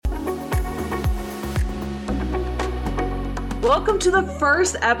Welcome to the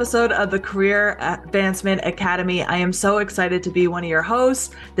first episode of the Career Advancement Academy. I am so excited to be one of your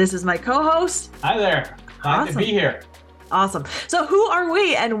hosts. This is my co-host. Hi there. Glad to be here. Awesome. So who are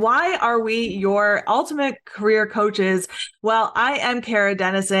we and why are we your ultimate career coaches? Well, I am Kara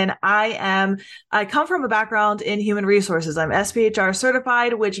Dennison. I come from a background in human resources. I'm SPHR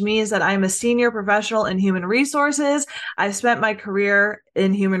certified, which means that I'm a senior professional in human resources. I spent my career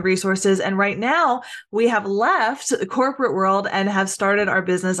in human resources. And right now we have left the corporate world and have started our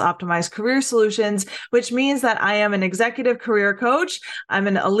business Optimized Career Solutions, which means that I am an executive career coach. I'm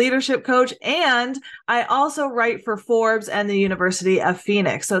a leadership coach, and I also write for Forbes and the University of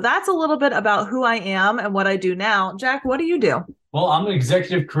Phoenix. So that's a little bit about who I am and what I do now. Jack, what do you do? Well, I'm an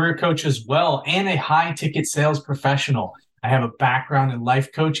executive career coach as well, and a high ticket sales professional. I have a background in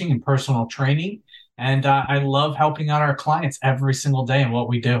life coaching and personal training. And I love helping out our clients every single day in what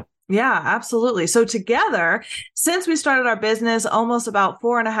we do. Yeah, absolutely. So together, since we started our business almost about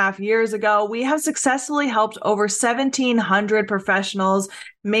 4.5 years ago, we have successfully helped over 1,700 professionals,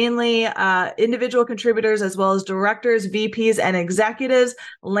 mainly individual contributors, as well as directors, VPs, and executives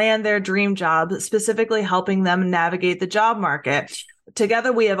land their dream job, specifically helping them navigate the job market.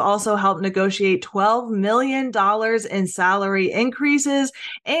 Together, we have also helped negotiate $12 million in salary increases,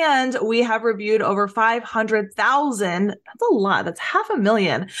 and we have reviewed over 500,000, that's a lot, that's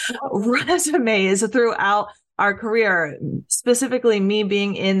 500,000 resumes throughout our career, specifically me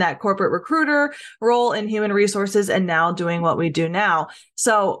being in that corporate recruiter role in human resources and now doing what we do now.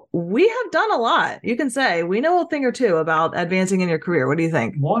 So we have done a lot. You can say we know a thing or two about advancing in your career. What do you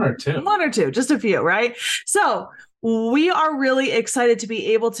think? One or two, just a few, right? So we are really excited to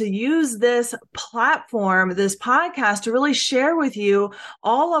be able to use this platform, this podcast, to really share with you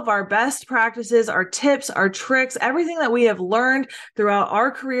all of our best practices, our tips, our tricks, everything that we have learned throughout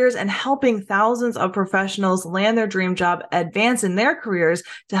our careers and helping thousands of professionals land their dream job, advance in their careers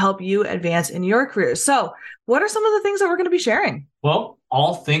to help you advance in your careers. So what are some of the things that we're going to be sharing? Well,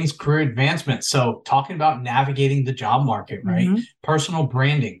 all things career advancement. So talking about navigating the job market, right? Mm-hmm. Personal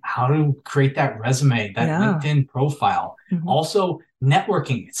branding, how to create that resume, that LinkedIn profile. Mm-hmm. Also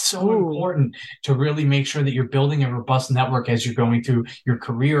networking. It's so important to really make sure that you're building a robust network as you're going through your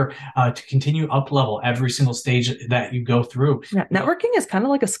career to continue up level every single stage that you go through. Yeah, networking is kind of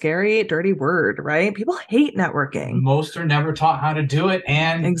like a scary, dirty word, right? People hate networking. Most are never taught how to do it.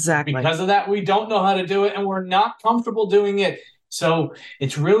 And because of that, we don't know how to do it and we're not comfortable doing it. So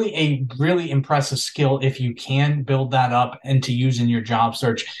it's really a really impressive skill if you can build that up and to use in your job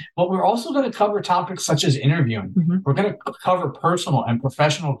search. But we're also going to cover topics such as interviewing. Mm-hmm. We're going to cover personal and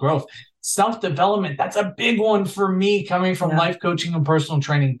professional growth. Self-development, that's a big one for me coming from life coaching and personal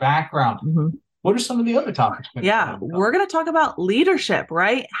training background. Mm-hmm. What are some of the other topics? We're going to talk about leadership,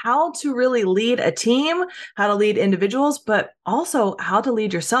 right? How to really lead a team, how to lead individuals, but also how to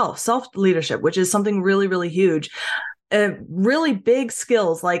lead yourself, self-leadership, which is something really, really huge. Really big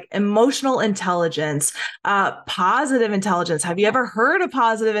skills like emotional intelligence, positive intelligence. Have you ever heard of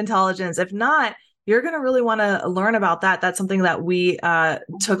positive intelligence? If not, you're going to really want to learn about that. That's something that we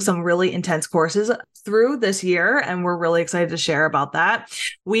took some really intense courses through this year, and we're really excited to share about that.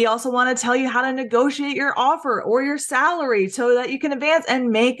 We also want to tell you how to negotiate your offer or your salary so that you can advance and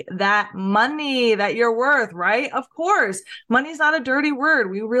make that money that you're worth, right? Of course, money's not a dirty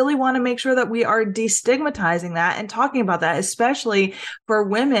word. We really want to make sure that we are destigmatizing that and talking about that, especially for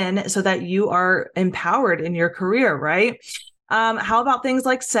women, so that you are empowered in your career, right? How about things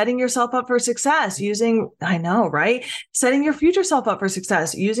like setting yourself up for success setting your future self up for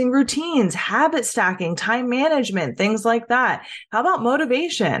success, using routines, habit stacking, time management, things like that. How about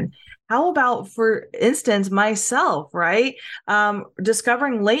motivation? How about, for instance, myself, right?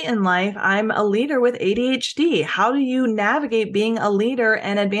 Discovering late in life, I'm a leader with ADHD. How do you navigate being a leader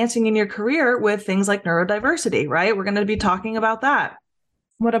and advancing in your career with things like neurodiversity, right? We're going to be talking about that.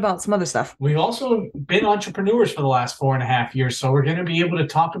 What about some other stuff? We've also been entrepreneurs for the last 4.5 years. So we're going to be able to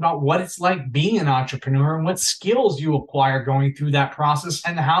talk about what it's like being an entrepreneur and what skills you acquire going through that process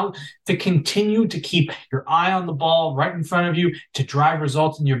and how to continue to keep your eye on the ball right in front of you to drive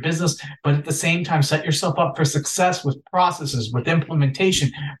results in your business, but at the same time, set yourself up for success with processes, with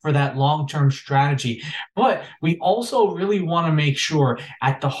implementation for that long-term strategy. But we also really want to make sure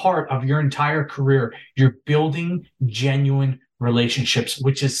at the heart of your entire career, you're building genuine relationships,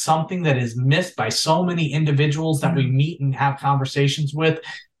 which is something that is missed by so many individuals that we meet and have conversations with.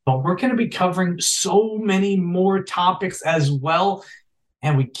 But we're going to be covering so many more topics as well.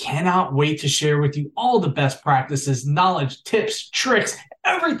 And we cannot wait to share with you all the best practices, knowledge, tips, tricks,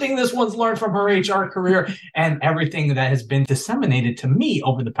 everything this one's learned from her HR career and everything that has been disseminated to me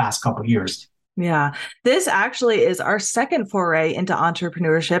over the past couple of years. Yeah. This actually is our second foray into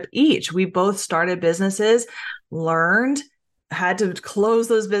entrepreneurship each. We both started businesses, learned, had to close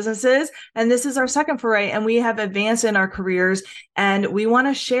those businesses. And this is our second foray. And we have advanced in our careers. And we want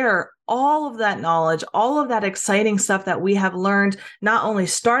to share all of that knowledge, all of that exciting stuff that we have learned, not only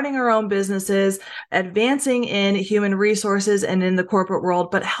starting our own businesses, advancing in human resources and in the corporate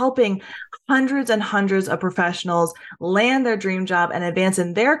world, but helping hundreds and hundreds of professionals land their dream job and advance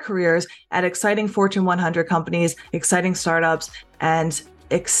in their careers at exciting Fortune 100 companies, exciting startups, and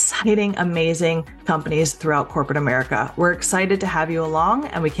exciting, amazing companies throughout corporate America. We're excited to have you along,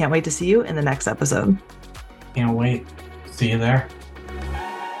 and we can't wait to see you in the next episode. Can't wait. See you there.